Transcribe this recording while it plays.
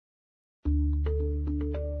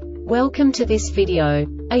Welcome to this video.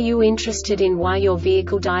 Are you interested in why your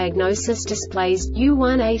vehicle diagnosis displays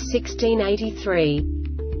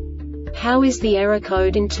U1A16-83? How is the error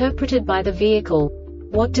code interpreted by the vehicle?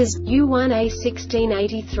 What does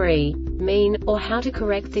U1A16-83 mean, or how to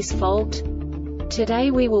correct this fault? Today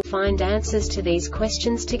we will find answers to these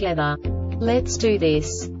questions together. Let's do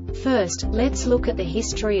this. First, let's look at the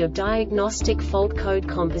history of diagnostic fault code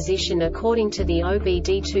composition according to the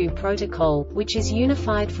OBD2 protocol, which is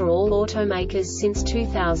unified for all automakers since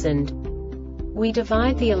 2000. We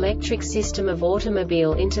divide the electric system of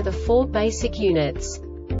automobile into the four basic units: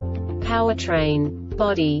 powertrain,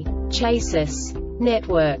 body, chassis,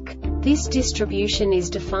 network. This distribution is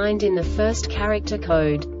defined in the first character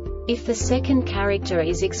code. If the second character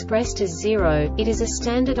is expressed as 0, it is a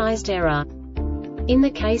standardized error. In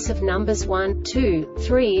the case of numbers 1, 2,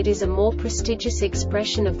 3, it is a more prestigious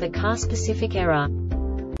expression of the car-specific error.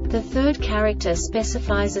 The third character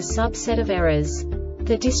specifies a subset of errors.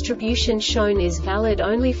 The distribution shown is valid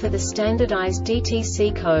only for the standardized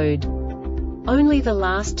DTC code. Only the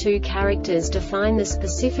last two characters define the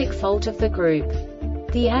specific fault of the group.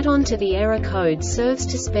 The add-on to the error code serves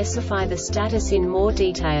to specify the status in more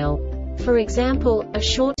detail. For example, a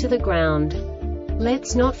short to the ground.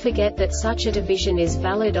 Let's not forget that such a division is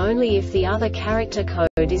valid only if the other character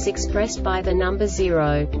code is expressed by the number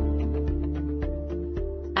 0.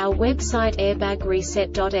 Our website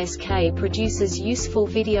airbagreset.sk produces useful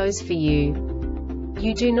videos for you.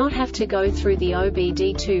 You do not have to go through the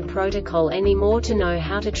OBD2 protocol anymore to know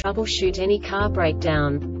how to troubleshoot any car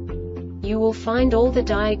breakdown. You will find all the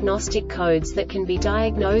diagnostic codes that can be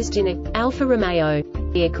diagnosed in Alfa-Romeo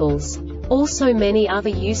vehicles. Also many other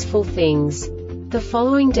useful things. The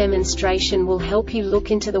following demonstration will help you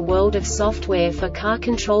look into the world of software for car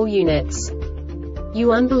control units.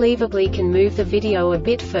 You unbelievably can move the video a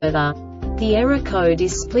bit further. The error code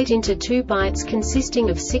is split into 2 bytes consisting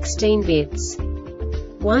of 16 bits.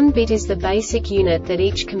 1 bit is the basic unit that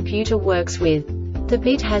each computer works with. The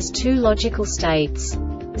bit has 2 logical states: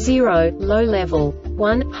 0, low level,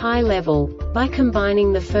 1, high level. By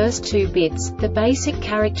combining the first 2 bits, the basic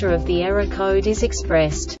character of the error code is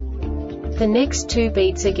expressed. The next 2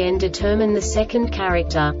 beats again determine the second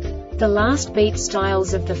character. The last beat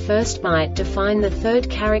styles of the first byte define the third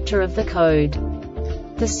character of the code.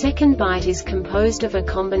 The second byte is composed of a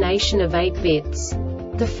combination of 8 bits.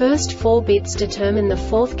 The first 4 bits determine the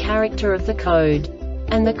fourth character of the code.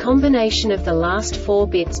 And the combination of the last 4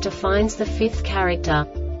 bits defines the fifth character.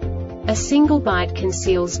 A single byte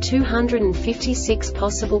conceals 256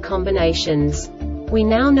 possible combinations. We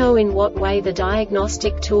now know in what way the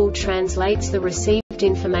diagnostic tool translates the received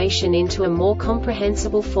information into a more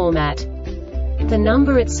comprehensible format. The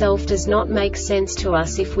number itself does not make sense to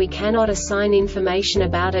us if we cannot assign information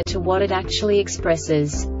about it to what it actually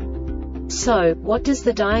expresses. So, what does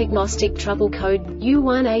the Diagnostic Trouble Code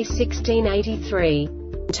U1A16-83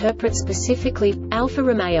 interpret specifically for Alfa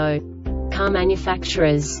Romeo car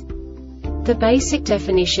manufacturers? The basic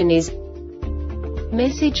definition is: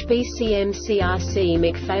 message BCM CRC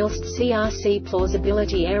Mcfailsts CRC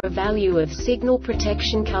plausibility error value of signal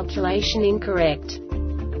protection calculation incorrect.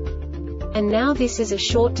 And now this is a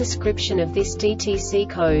short description of this DTC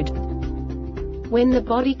code. When the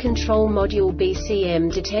body control module BCM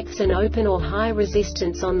detects an open or high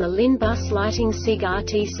resistance on the LIN bus lighting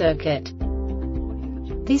SIG-RT circuit.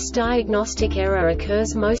 This diagnostic error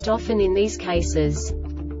occurs most often in these cases: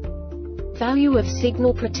 value of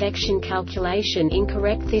signal protection calculation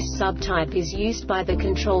incorrect. This subtype is used by the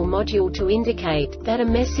control module to indicate that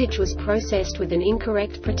a message was processed with an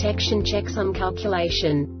incorrect protection checksum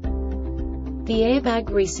calculation. The Airbag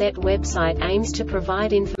Reset website aims to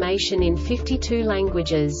provide information in 52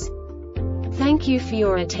 languages. Thank you for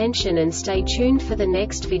your attention and stay tuned for the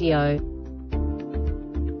next video.